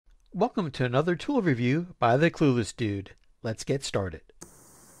Welcome to another tool review by the Clueless Dude. Let's get started.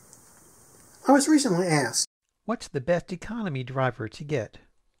 I was recently asked, what's the best economy driver to get?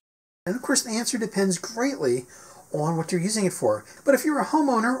 and of course the answer depends greatly on what you're using it for. But if you're a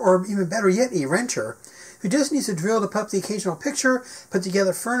homeowner, or even better yet, a renter, who just needs a drill to put up the occasional picture, put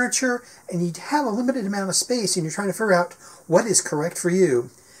together furniture, and you have a limited amount of space and you're trying to figure out what is correct for you,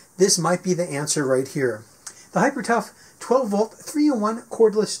 this might be the answer right here. The Hypertough 12-volt 3-in-1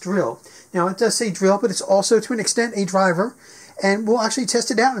 cordless drill. Now it does say drill, but it's also to an extent a driver, and we'll actually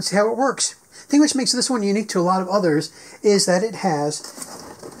test it out and see how it works. The thing which makes this one unique to a lot of others is that it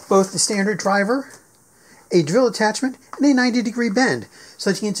has both the standard driver, a drill attachment, and a 90-degree bend, so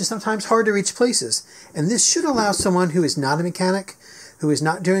that you get into sometimes hard to reach places. And this should allow someone who is not a mechanic, who is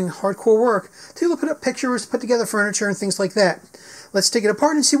not doing hardcore work, to be able to put up pictures, put together furniture, and things like that. Let's take it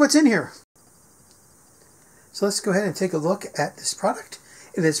apart and see what's in here. So let's go ahead and take a look at this product.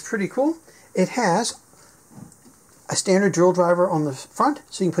 It is pretty cool. It has a standard drill driver on the front,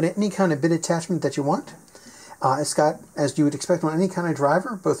 so you can put in any kind of bit attachment that you want. It's got, as you would expect on any kind of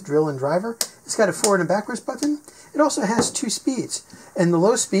driver, both drill and driver, it's got a forward and backwards button. It also has 2 speeds. In the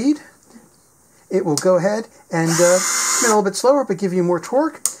low speed, it will go ahead and spin a little bit slower, but give you more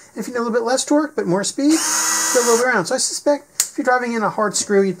torque. And if you need a little bit less torque, but more speed, get a little bit around. So I suspect if you're driving in a hard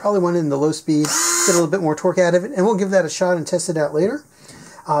screw, you'd probably want it in the low speed, get a little bit more torque out of it, and we'll give that a shot and test it out later.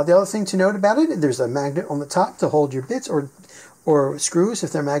 The other thing to note about it, there's a magnet on the top to hold your bits or screws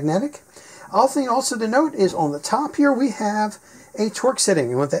if they're magnetic. Other thing also to note is on the top here we have a torque setting,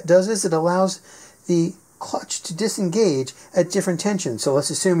 and what that does is it allows the clutch to disengage at different tensions. So let's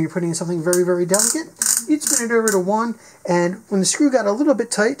assume you're putting in something very, very delicate. You'd spin it over to 1, and when the screw got a little bit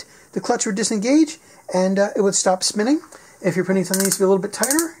tight, the clutch would disengage and it would stop spinning. If you're putting something that needs to be a little bit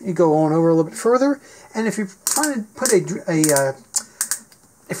tighter, you go on over a little bit further. And if you're trying to put if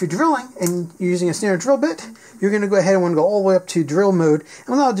you're drilling and you're using a standard drill bit, you're going to go ahead and want to go all the way up to drill mode. And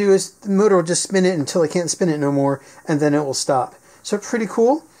what that'll do is the motor will just spin it until it can't spin it no more, and then it will stop. So pretty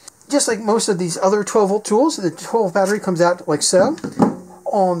cool. Just like most of these other 12-volt tools, the 12 battery comes out like so.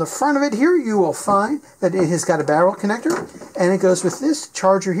 On the front of it here, you will find that it has got a barrel connector, and it goes with this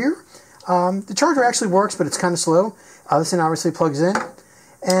charger here. The charger actually works, but it's kind of slow. This thing obviously plugs in,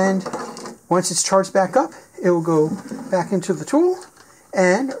 and once it's charged back up, it will go back into the tool,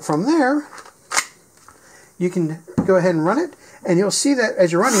 and from there, you can go ahead and run it, and you'll see that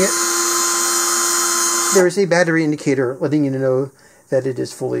as you're running it, there is a battery indicator letting you know that it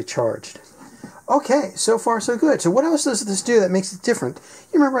is fully charged. Okay, so far so good. So what else does this do that makes it different?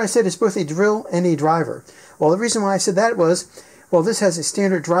 You remember I said it's both a drill and a driver. Well, the reason why I said that was, well, this has a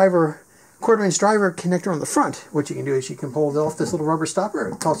standard driver, quarter-inch driver connector on the front. What you can do is you can pull off this little rubber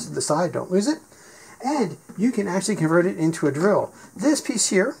stopper, toss it to the side, don't lose it, and you can actually convert it into a drill. This piece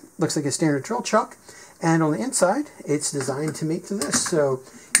here looks like a standard drill chuck, and on the inside, it's designed to make to this. So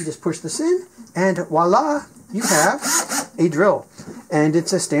you just push this in, and voila, you have a drill. And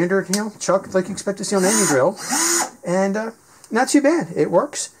it's a standard, chuck like you expect to see on any drill. And not too bad. It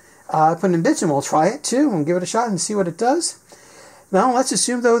works. Put in bits, and we'll try it too, and give it a shot and see what it does. Now, let's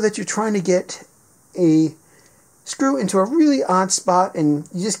assume, though, that you're trying to get a screw into a really odd spot, and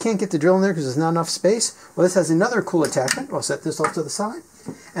you just can't get the drill in there because there's not enough space. Well, this has another cool attachment. I'll set this off to the side.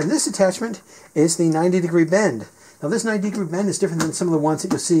 And this attachment is the 90-degree bend. Now, this 90-degree bend is different than some of the ones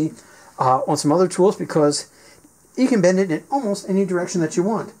that you'll see on some other tools, because you can bend it in almost any direction that you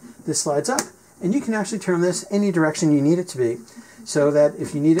want. This slides up, and you can actually turn this any direction you need it to be, so that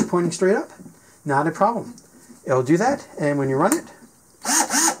if you need it pointing straight up, not a problem. It'll do that, and when you run it,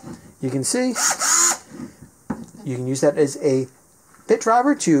 you can see you can use that as a bit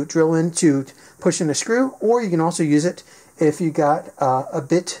driver to drill in to push in a screw, or you can also use it if you got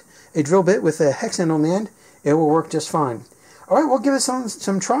a drill bit with a hex end on the end. It will work just fine. All right, we'll give it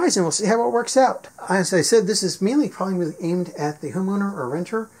some tries, and we'll see how it works out. As I said, this is mainly probably aimed at the homeowner or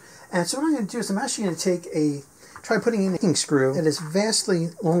renter. And so what I'm going to do is I'm actually going to try putting in a decking screw that is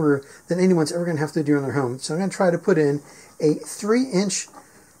vastly longer than anyone's ever going to have to do in their home. So I'm going to try to put in a 3-inch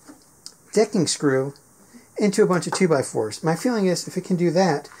decking screw into a bunch of 2x4s. My feeling is if it can do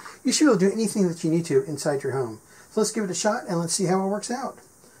that, you should be able to do anything that you need to inside your home. So let's give it a shot, and let's see how it works out.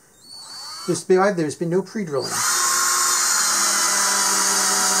 There's been no pre-drilling.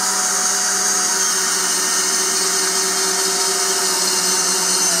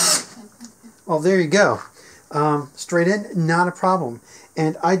 Well, there you go. Straight in, not a problem.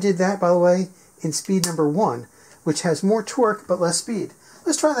 And I did that, by the way, in speed number 1, which has more torque but less speed.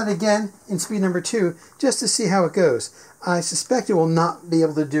 Let's try that again in speed number 2, just to see how it goes. I suspect it will not be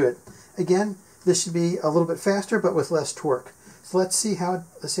able to do it. Again, this should be a little bit faster, but with less torque. So So let's see how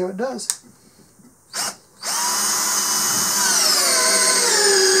it does.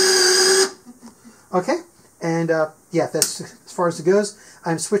 Okay, and yeah, that's as far as it goes.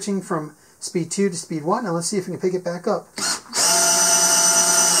 I'm switching from speed 2 to speed 1. Now let's see if we can pick it back up.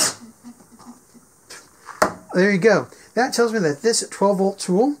 There you go. That tells me that this 12-volt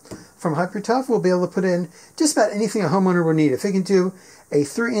tool from Hypertough will be able to put in just about anything a homeowner will need. If it can do a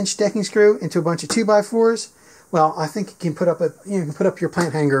 3-inch decking screw into a bunch of 2x4s, well, I think you can put up your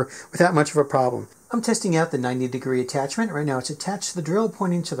plant hanger without much of a problem. I'm testing out the 90-degree attachment. Right now it's attached to the drill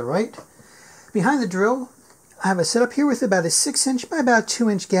pointing to the right. Behind the drill, I have a setup here with about a 6-inch by about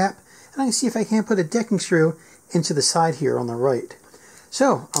 2-inch gap, and I can see if I can't put a decking screw into the side here on the right.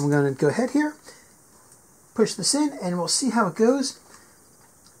 So I'm going to go ahead here, push this in, and we'll see how it goes.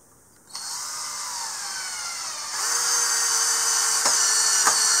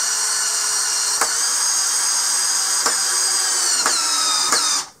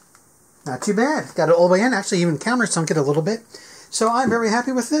 Not too bad. Got it all the way in. Actually even countersunk it a little bit. So I'm very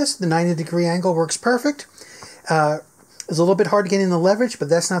happy with this. The 90-degree angle works perfect. It's a little bit hard to get in the leverage, but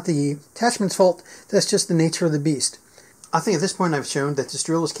that's not the attachment's fault. That's just the nature of the beast. I think at this point I've shown that this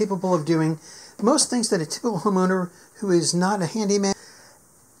drill is capable of doing most things that a typical homeowner who is not a handyman,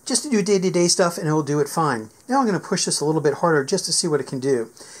 just to do day-to-day stuff, and it will do it fine. Now I'm going to push this a little bit harder just to see what it can do.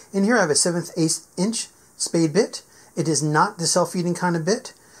 In here I have a 7/8 inch spade bit. It is not the self-feeding kind of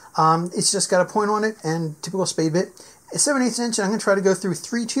bit. It's just got a point on it and typical spade bit. It's 7/8 inch, and I'm going to try to go through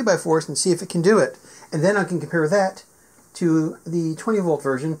 3 2x4s and see if it can do it. And then I can compare that to the 20-volt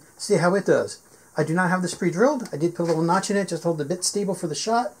version, see how it does. I do not have this pre-drilled. I did put a little notch in it just to hold the bit stable for the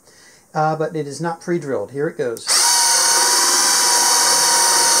shot, but it is not pre-drilled. Here it goes.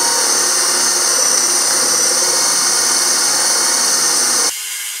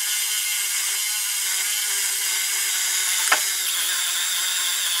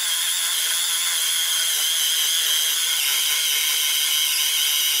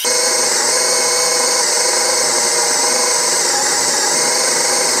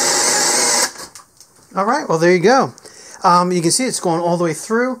 All right, well, there you go. You can see it's going all the way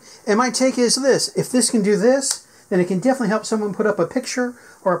through. And my take is this. If this can do this, then it can definitely help someone put up a picture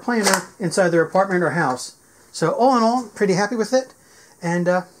or a planner inside their apartment or house. So all in all, pretty happy with it. And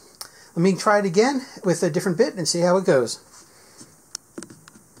let me try it again with a different bit and see how it goes.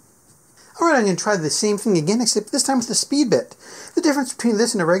 All right, I'm going to try the same thing again, except this time with the speed bit. The difference between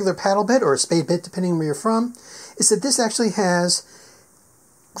this and a regular paddle bit or a spade bit, depending on where you're from, is that this actually has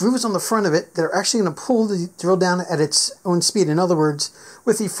grooves on the front of it that are actually going to pull the drill down at its own speed. In other words,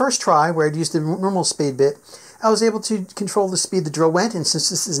 with the first try, where I'd used the normal spade bit, I was able to control the speed the drill went, and since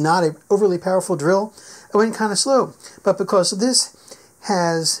this is not an overly powerful drill, I went kind of slow. But because this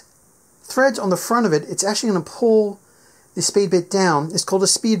has threads on the front of it, it's actually going to pull the spade bit down. It's called a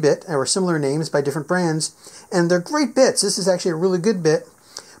speed bit, or similar names by different brands, and they're great bits. This is actually a really good bit.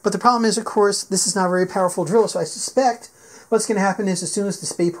 But the problem is, of course, this is not a very powerful drill, so I suspect what's going to happen is as soon as the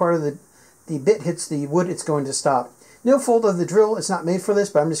spade part of the bit hits the wood, it's going to stop. No fault of the drill. It's not made for this,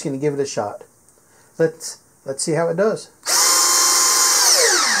 but I'm just going to give it a shot. Let's see how it does.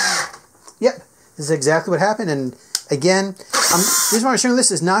 Yep, this is exactly what happened. And again, the reason why I'm showing this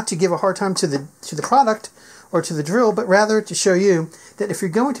is not to give a hard time to the product or to the drill, but rather to show you that if you're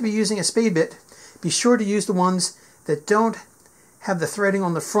going to be using a spade bit, be sure to use the ones that don't have the threading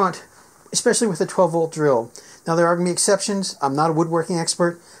on the front, especially with a 12-volt drill. Now, there are going to be exceptions. I'm not a woodworking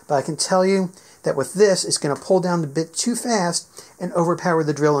expert, but I can tell you that with this, it's going to pull down the bit too fast and overpower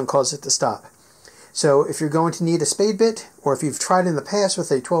the drill and cause it to stop. So if you're going to need a spade bit, or if you've tried in the past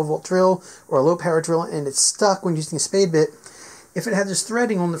with a 12-volt drill or a low-power drill and it's stuck when using a spade bit, if it has this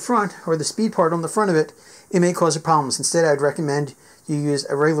threading on the front or the speed part on the front of it, it may cause problems. Instead, I'd recommend you use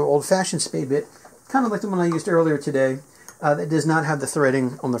a regular old-fashioned spade bit, kind of like the one I used earlier today, that does not have the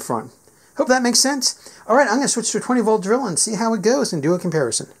threading on the front. Hope that makes sense. All right, I'm going to switch to a 20-volt drill and see how it goes and do a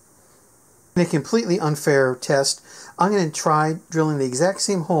comparison. In a completely unfair test, I'm going to try drilling the exact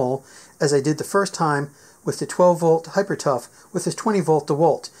same hole as I did the first time with the 12-volt Hypertough with this 20-volt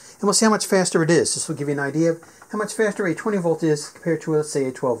DeWalt. And we'll see how much faster it is. This will give you an idea of how much faster a 20-volt is compared to, let's say,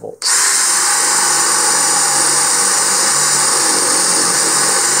 a 12-volt.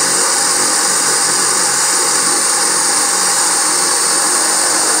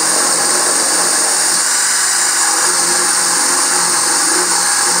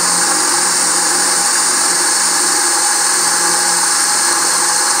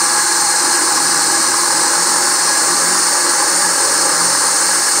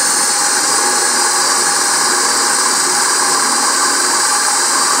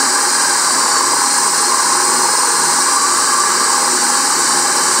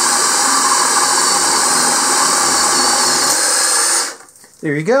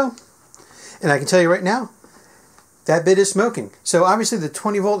 There you go. And I can tell you right now, that bit is smoking. So obviously the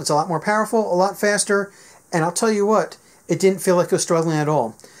 20 volt is a lot more powerful, a lot faster, and I'll tell you what, it didn't feel like it was struggling at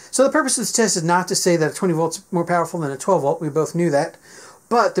all. So the purpose of this test is not to say that a 20 volt's more powerful than a 12 volt. We both knew that.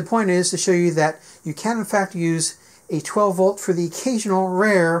 But the point is to show you that you can in fact use a 12 volt for the occasional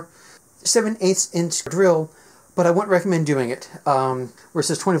rare 7/8 inch drill, but I wouldn't recommend doing it.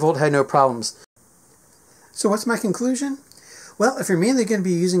 Whereas 20 volt had no problems. So what's my conclusion? Well, if you're mainly going to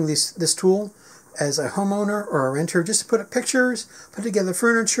be using this tool as a homeowner or a renter, just to put up pictures, put together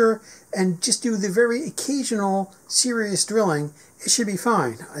furniture, and just do the very occasional serious drilling, it should be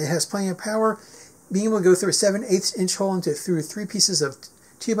fine. It has plenty of power. Being able to go through a 7/8 inch hole through 3 pieces of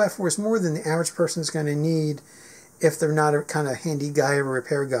 2x4 is more than the average person is going to need if they're not a kind of handy guy or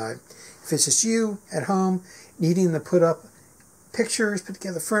repair guy. If it's just you at home needing to put up pictures, put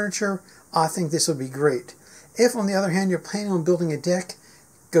together furniture, I think this would be great. If, on the other hand, you're planning on building a deck,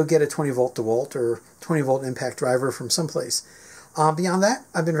 go get a 20 volt DeWalt or 20 volt impact driver from someplace. Beyond that,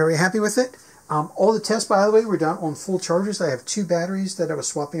 I've been very happy with it. All the tests, by the way, were done on full charges. I have 2 batteries that I was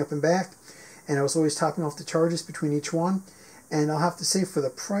swapping up and back, and I was always topping off the charges between each one. And I'll have to say, for the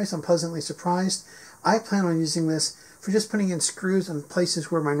price, I'm pleasantly surprised. I plan on using this for just putting in screws in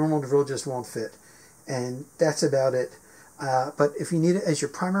places where my normal drill just won't fit. And that's about it. But if you need it as your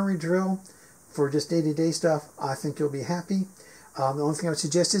primary drill for just day-to-day stuff, I think you'll be happy. The only thing I would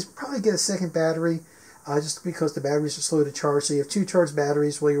suggest is probably get a second battery, just because the batteries are slow to charge. So you have 2 charged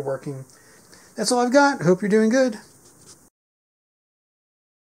batteries while you're working. That's all I've got. Hope you're doing good.